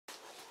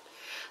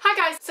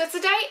So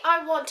today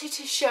I wanted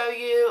to show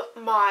you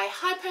my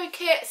hypo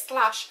kit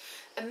slash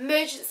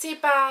emergency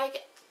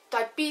bag,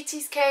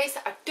 diabetes case.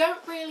 I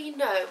don't really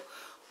know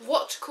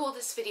what to call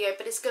this video,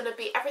 but it's going to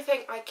be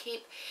everything I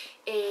keep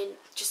in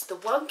just the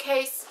one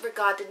case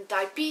regarding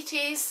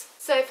diabetes.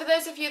 So for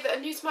those of you that are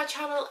new to my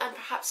channel and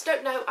perhaps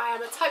don't know, I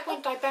am a type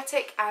 1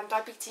 diabetic, and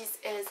diabetes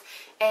is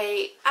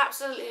a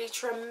absolutely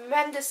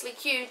tremendously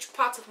huge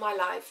part of my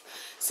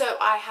life. So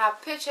I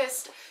have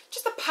purchased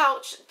just a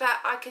pouch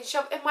that I can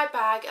shove in my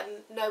bag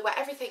and know where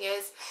everything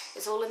is.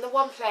 It's all in the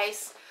one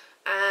place,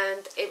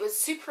 and it was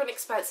super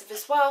inexpensive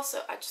as well,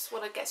 so I just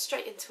want to get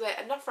straight into it,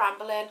 enough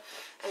rambling,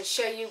 and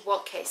show you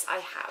what case I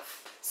have.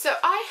 So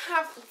I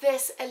have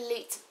this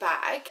Elite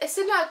bag. It's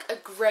in like a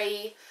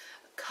grey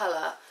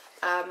colour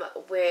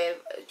with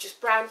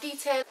just brown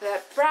detail.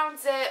 The brown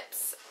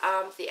zips,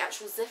 the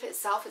actual zip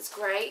itself is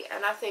grey,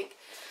 and I think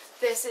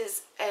this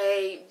is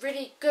a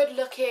really good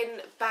looking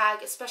bag,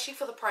 especially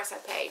for the price I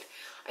paid.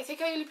 I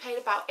think I only paid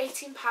about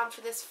 £18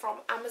 for this from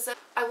Amazon.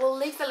 I will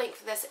leave the link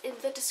for this in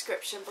the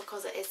description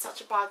because it is such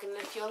a bargain.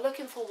 If you're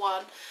looking for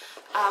one,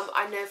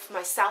 I know for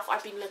myself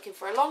I've been looking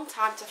for a long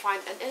time to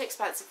find an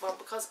inexpensive one,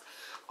 because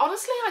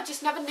honestly I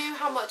just never knew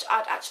how much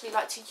I'd actually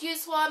like to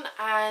use one.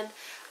 And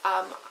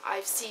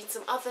I've seen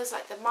some others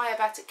like the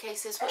Diabetic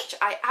cases, which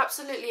I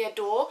absolutely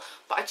adore,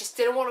 but I just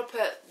didn't want to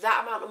put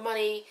that amount of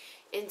money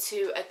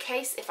into a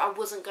case if I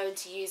wasn't going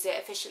to use it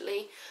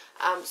efficiently.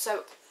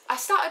 So I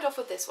started off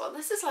with this one.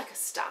 This is like a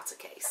starter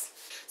case.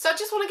 So I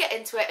just want to get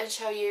into it and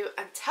show you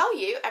and tell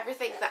you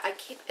everything that I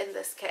keep in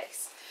this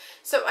case.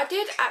 So I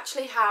did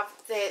actually have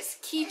this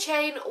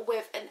keychain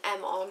with an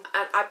M on,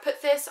 and I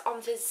put this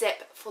on the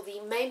zip for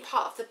the main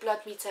part of the blood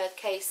meter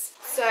case.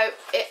 So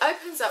it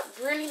opens up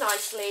really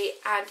nicely,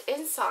 and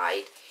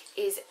inside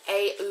is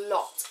a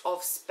lot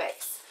of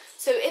space.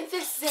 So in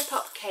this zip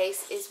up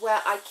case is where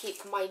I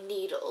keep my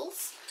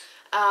needles.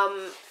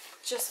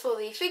 Just for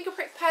the finger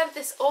prick pen.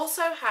 This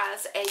also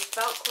has a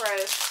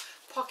Velcro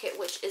pocket,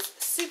 which is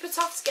super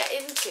tough to get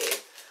into,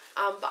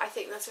 but I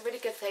think that's a really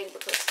good thing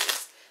because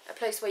it's a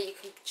place where you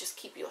can just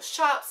keep your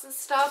sharps and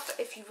stuff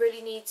if you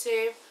really need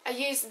to. I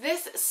use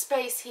this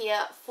space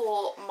here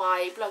for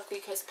my blood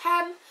glucose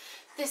pen.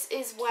 This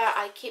is where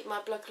I keep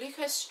my blood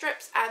glucose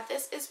strips, and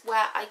this is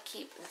where I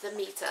keep the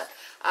meter.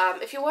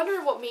 If you're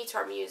wondering what meter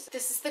I'm using,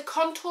 this is the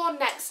Contour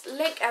Next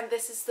Link, and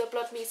this is the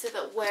blood meter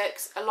that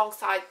works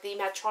alongside the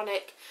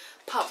Medtronic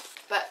pump.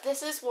 But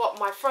this is what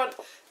my front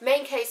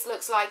main case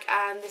looks like,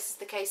 and this is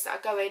the case that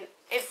I go in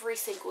every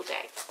single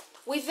day.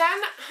 We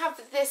then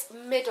have this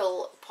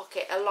middle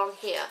pocket along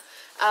here.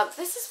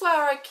 This is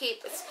where I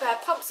keep spare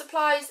pump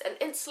supplies and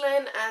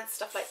insulin and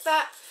stuff like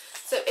that.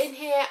 So in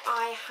here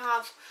I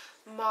have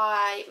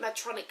my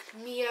Medtronic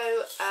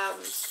Mio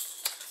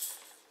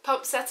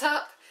pump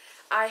setup.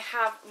 I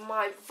have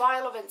my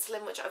vial of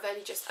insulin, which I've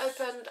only just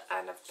opened,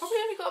 and I've probably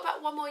only got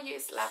about one more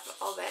use left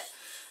of it.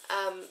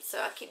 So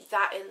I keep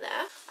that in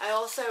there. I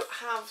also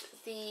have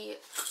the,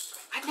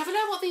 I never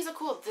know what these are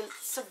called, the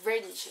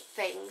syringe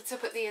thing to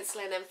put the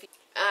insulin in.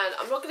 And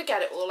I'm not going to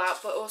get it all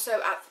out, but also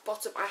at the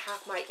bottom I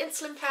have my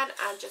insulin pen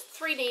and just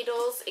 3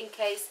 needles in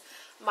case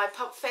my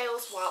pump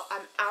fails while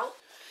I'm out.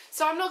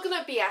 So I'm not going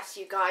to BS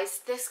you guys.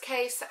 This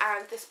case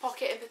and this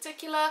pocket in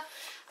particular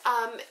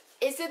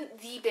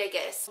isn't the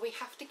biggest. We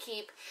have to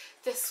keep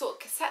this sort of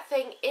cassette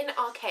thing in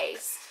our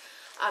case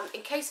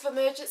in case of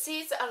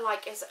emergencies, and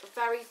like it's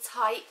very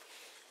tight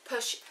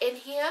push in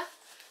here.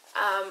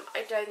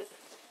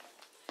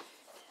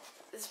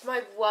 This is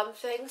my one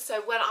thing,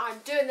 so when I'm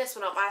doing this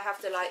one up I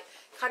have to like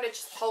kind of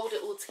just hold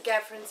it all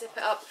together and zip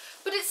it up,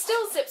 but it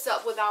still zips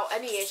up without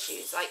any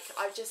issues. Like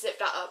I've just zipped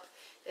that up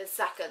in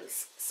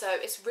seconds, so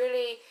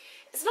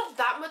it's not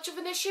that much of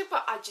an issue,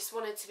 but I just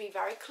wanted to be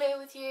very clear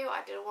with you.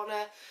 I didn't want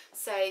to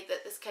say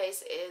that this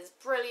case is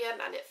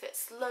brilliant and it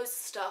fits loads of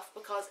stuff,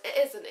 because it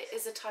isn't. It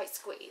is a tight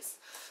squeeze,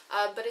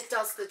 but it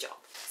does the job.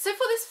 So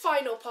for this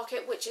final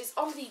pocket, which is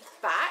on the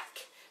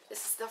back,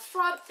 this is the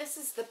front, this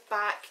is the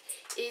back,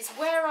 is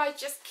where I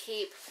just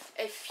keep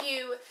a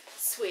few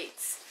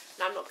sweets.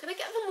 Now I'm not going to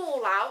get them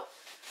all out,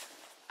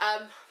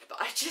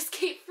 but I just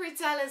keep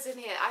Frutellas in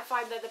here. I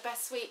find they're the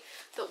best sweet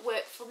that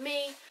work for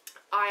me.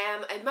 I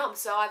am a mum,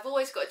 so I've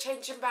always got a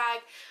changing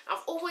bag.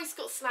 I've always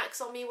got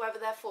snacks on me, whether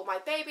they're for my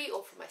baby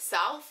or for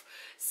myself.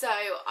 So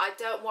I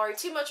don't worry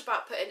too much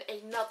about putting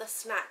another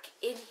snack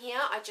in here.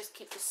 I just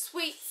keep the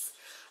sweets,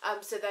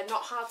 so they're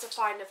not hard to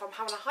find. If I'm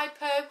having a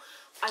hypo,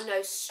 I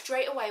know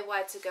straight away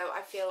where to go.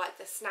 I feel like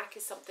the snack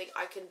is something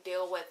I can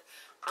deal with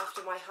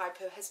after my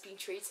hypo has been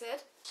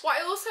treated. What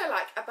I also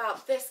like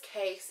about this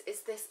case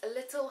is this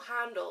little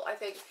handle. I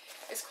think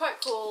it's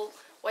quite cool.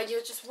 When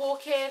you're just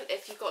walking,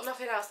 if you've got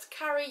nothing else to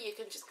carry, you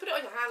can just put it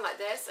on your hand like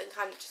this and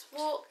kind of just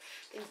walk,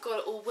 and you've got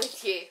it all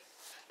with you.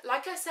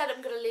 Like I said,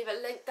 I'm going to leave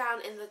a link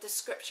down in the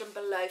description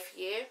below for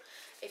you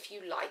if you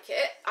like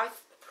it. I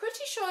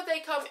pretty sure they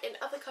come in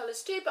other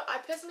colours too, but I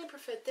personally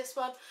preferred this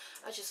one.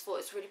 I just thought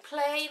it's really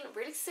plain,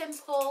 really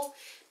simple,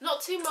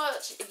 not too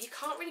much. You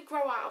can't really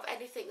grow out of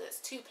anything that's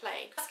too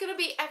plain. That's going to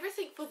be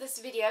everything for this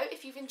video.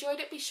 If you've enjoyed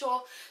it, be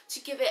sure to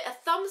give it a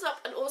thumbs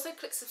up and also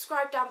click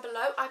subscribe down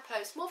below. I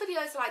post more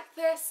videos like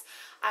this.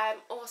 I'm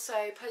also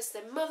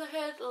posting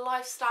motherhood,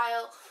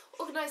 lifestyle,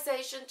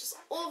 organisation, just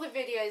all the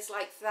videos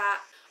like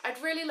that.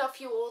 I'd really love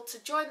you all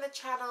to join the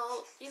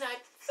channel. You know,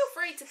 feel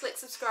free to click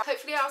subscribe.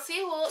 Hopefully I'll see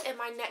you all in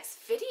my next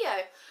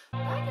video.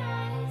 Bye guys!